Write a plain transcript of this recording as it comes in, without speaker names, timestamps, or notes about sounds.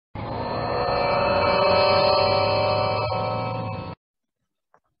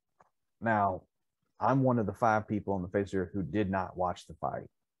Now, I'm one of the 5 people on the face of the earth who did not watch the fight.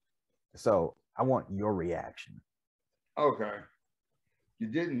 So I want your reaction. Okay. You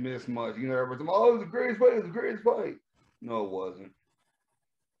didn't miss much. You know, everyone, oh, it was the greatest fight. It was the greatest fight. No, it wasn't.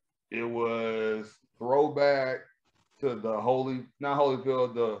 It was throwback to the not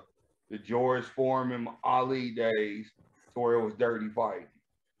Holyfield, the George Foreman Ali days, to where it was dirty fighting.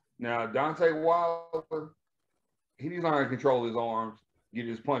 Now Deontay Wilder, he needs to learn to control his arms, get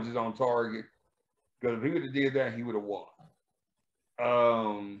his punches on target. Because if he would have did that, he would have won.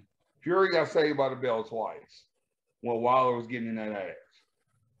 Fury got saved by the bell twice when Wilder was getting in that ass.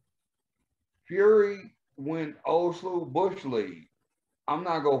 Fury went old school Bush League. I'm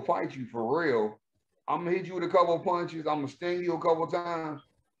not gonna fight you for real. I'm gonna hit you with a couple of punches. I'm gonna sting you a couple of times.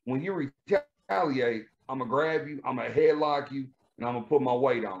 When you retaliate, I'm gonna grab you. I'm gonna headlock you, and I'm gonna put my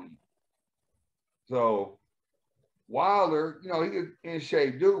weight on you. So Wilder, you know, he's in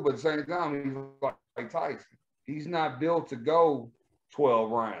shape dude, but at the same time, he's like Tyson. He's not built to go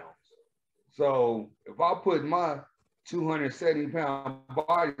 12 rounds. So if I put my 270-pound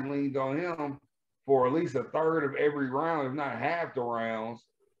body leans on him for at least a third of every round, if not half the rounds,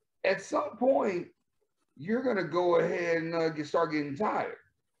 at some point you're gonna go ahead and start getting tired.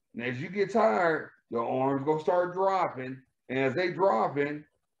 And as you get tired, your arms gonna start dropping, and as they dropping,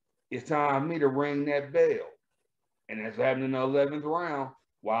 it's time for me to ring that bell. And that's what happened in the 11th round.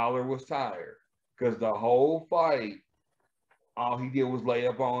 Wilder was tired because the whole fight, all he did was lay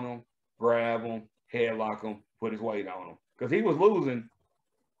up on him, grab him, headlock him, put his weight on him. Because he was losing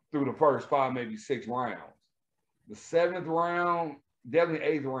through the first 5, maybe 6 rounds. The 7th round,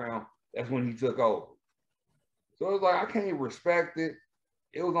 definitely 8th round, that's when he took over. So it was like, I can't respect it.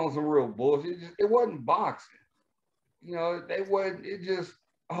 It was on some real bullshit. It wasn't boxing. You know, they wasn't, it just,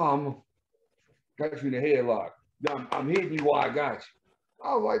 oh, I'm got you in the headlock. I'm hitting you while I got you.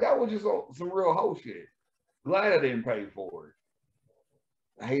 I was like, that was just some real hoe shit. Glad I didn't pay for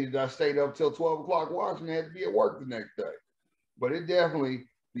it. I hated I stayed up till 12 o'clock watching and had to be at work the next day. But it definitely,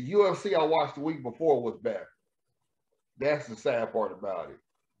 the UFC I watched the week before was better. That's the sad part about it.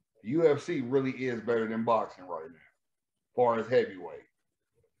 The UFC really is better than boxing right now, as far as heavyweight.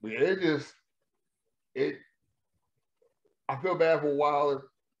 But it, I feel bad for Wilder,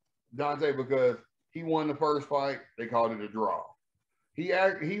 Dante, because he won the first fight. They called it a draw. He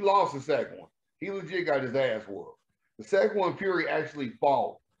lost the second one. He legit got his ass whooped. The second one, Fury actually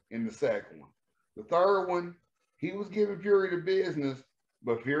fought in the second one. The third one, he was giving Fury the business,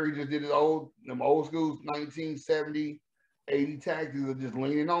 but Fury just did them old school 1970, 80 tactics of just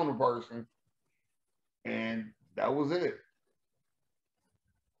leaning on the person, and that was it.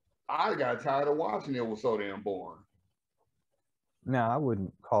 I got tired of watching it. It was so damn boring. Now, I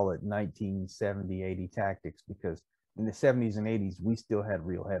wouldn't call it 1970, 80 tactics because in the 70s and 80s, we still had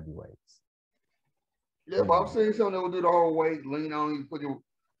real heavyweights. Yeah, but I'm saying something that will do the whole weight, lean on you, put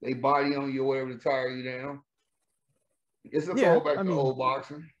their body on you, or whatever to tire you down. It's a Yeah, throwback I to mean, old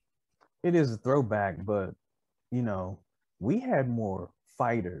boxing. it is a throwback, but you know, we had more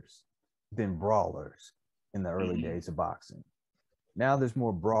fighters than brawlers in the early days of boxing. Now there's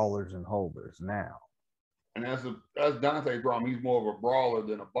more brawlers and holders now. And that's Dante's problem. He's more of a brawler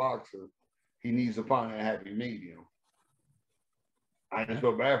than a boxer. He needs to find that happy medium. I just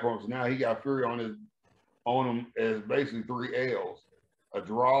feel bad for him. So now he got Fury on him as basically 3 L's, a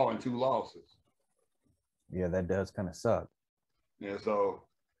draw and 2 losses. Yeah, that does kind of suck. Yeah, so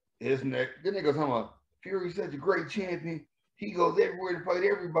his neck. Then they go talking about Fury's such a great champion. He goes everywhere to fight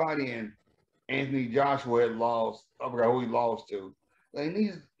everybody. And Anthony Joshua had lost. I forgot who he lost to.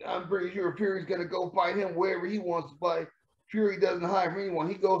 And I'm pretty sure Fury's gonna go fight him wherever he wants to fight. Fury doesn't hide from anyone.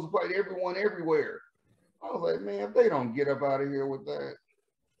 He goes to fight everyone everywhere. I was like, man, if they don't get up out of here with that.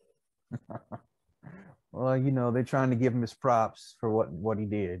 Well, you know, they're trying to give him his props for what he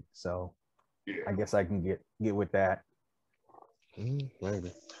did. So yeah. I guess I can get with that.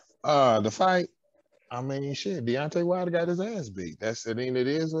 Maybe. The fight. I mean, shit. Deontay Wilder got his ass beat. That's it. It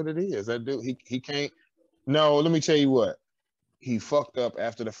is what it is. That dude, he can't. No, let me tell you what. He fucked up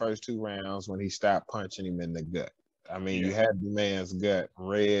after the first 2 rounds when he stopped punching him in the gut. I mean, you had the man's gut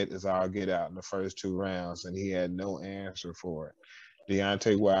red as all get out in the first 2 rounds, and he had no answer for it.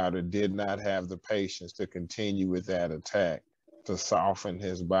 Deontay Wilder did not have the patience to continue with that attack to soften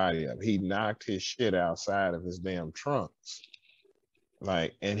his body up. He knocked his shit outside of his damn trunks.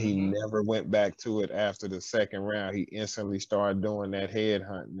 Like, and he never went back to it after the second round. He instantly started doing that head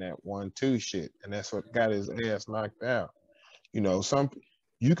hunting, that 1-2 shit. And that's what got his ass knocked out. You know,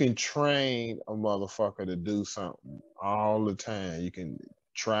 you can train a motherfucker to do something all the time. You can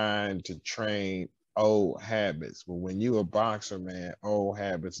try to train old habits. But when you a boxer, man, old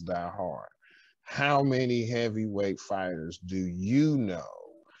habits die hard. How many heavyweight fighters do you know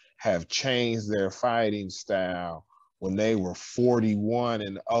have changed their fighting style when they were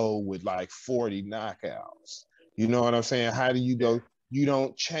 41-0 with like 40 knockouts? You know what I'm saying? How do you go? You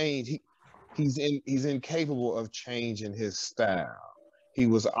don't change. He's incapable of changing his style. He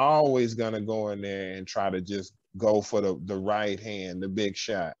was always gonna go in there and try to just go for the right hand, the big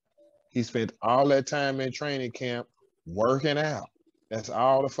shot. He spent all that time in training camp working out. That's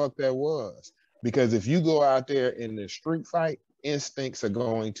all the fuck that was. Because if you go out there in the street fight, instincts are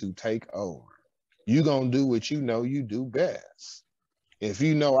going to take over. You're going to do what you know you do best. If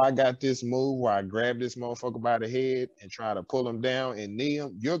you know I got this move where I grab this motherfucker by the head and try to pull him down and knee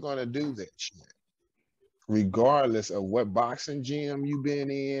him, you're going to do that shit. Regardless of what boxing gym you've been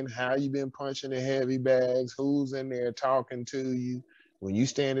in, how you've been punching the heavy bags, who's in there talking to you. When you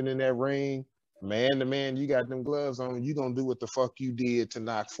standing in that ring, man to man, you got them gloves on, you gonna do what the fuck you did to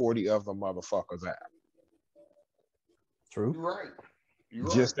knock 40 other motherfuckers out. True. You're right. You're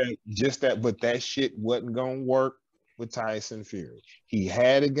just right. that, but that shit wasn't gonna work with Tyson Fury. He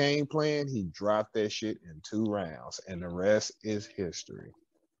had a game plan, he dropped that shit in 2 rounds, and the rest is history.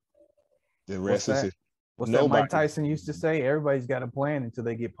 The rest is history. What's that Mike Tyson used to say? Everybody's got a plan until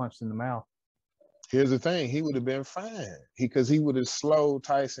they get punched in the mouth. Here's the thing, he would have been fine because he would have slowed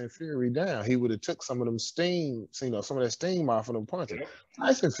Tyson Fury down. He would have took some of them steam, some of that steam off of them punches.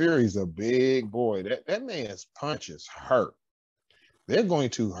 Tyson Fury's a big boy. That man's punches hurt. They're going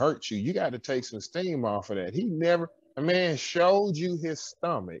to hurt you. You got to take some steam off of that. A man showed you his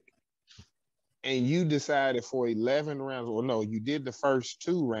stomach and you decided for 11 rounds, well, no, you did the first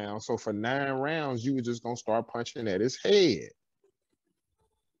 2 rounds. So for 9 rounds, you were just going to start punching at his head.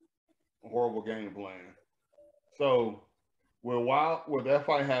 Horrible game plan. So, with that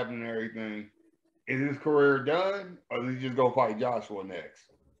fight happening and everything, is his career done, or does he just go fight Joshua next?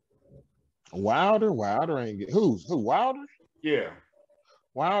 Wilder ain't get who Wilder? Yeah,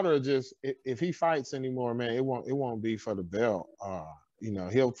 Wilder just if he fights anymore, man, it won't be for the belt.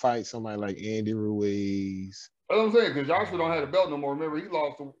 He'll fight somebody like Andy Ruiz. That's what I'm saying, because Joshua don't have the belt no more. Remember, he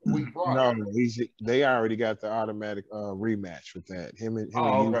lost a week prior. No, they already got the automatic rematch with that. Him and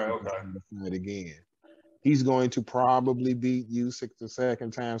fight again. He's going to probably beat Usyk the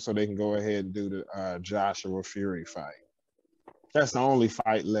second time, so they can go ahead and do the Joshua Fury fight. That's the only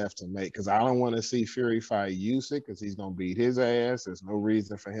fight left to make, because I don't want to see Fury fight Usyk because he's going to beat his ass. There's no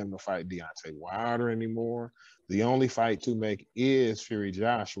reason for him to fight Deontay Wilder anymore. The only fight to make is Fury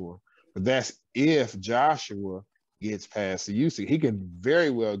Joshua. But that's if Joshua gets past the Usyk. He can very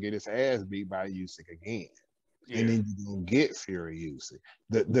well get his ass beat by Usyk again. Yeah. And then you're going to get Fury Usyk.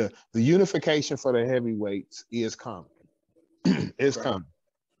 The unification for the heavyweights is coming. It's coming.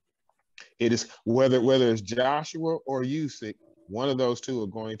 It is whether it's Joshua or Usyk, one of those two are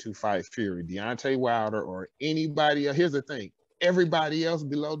going to fight Fury. Deontay Wilder or anybody else. Here's the thing. Everybody else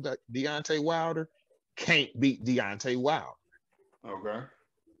below Deontay Wilder can't beat Deontay Wilder. Okay.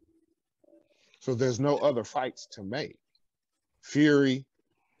 So there's no other fights to make. Fury,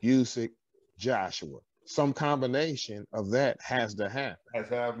 Usyk, Joshua. Some combination of that has to happen. Has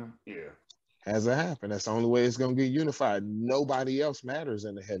happened? Yeah. Has to happen. That's the only way it's going to get unified. Nobody else matters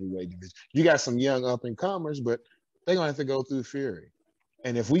in the heavyweight division. You got some young up-and-comers, but they're going to have to go through Fury.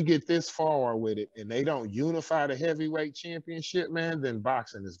 And if we get this far with it and they don't unify the heavyweight championship, man, then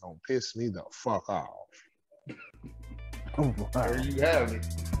boxing is going to piss me the fuck off. Oh, there you have it.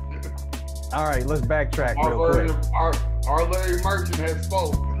 All right, let's backtrack real quick. Our Larry Merchant has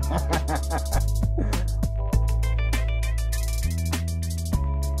spoken.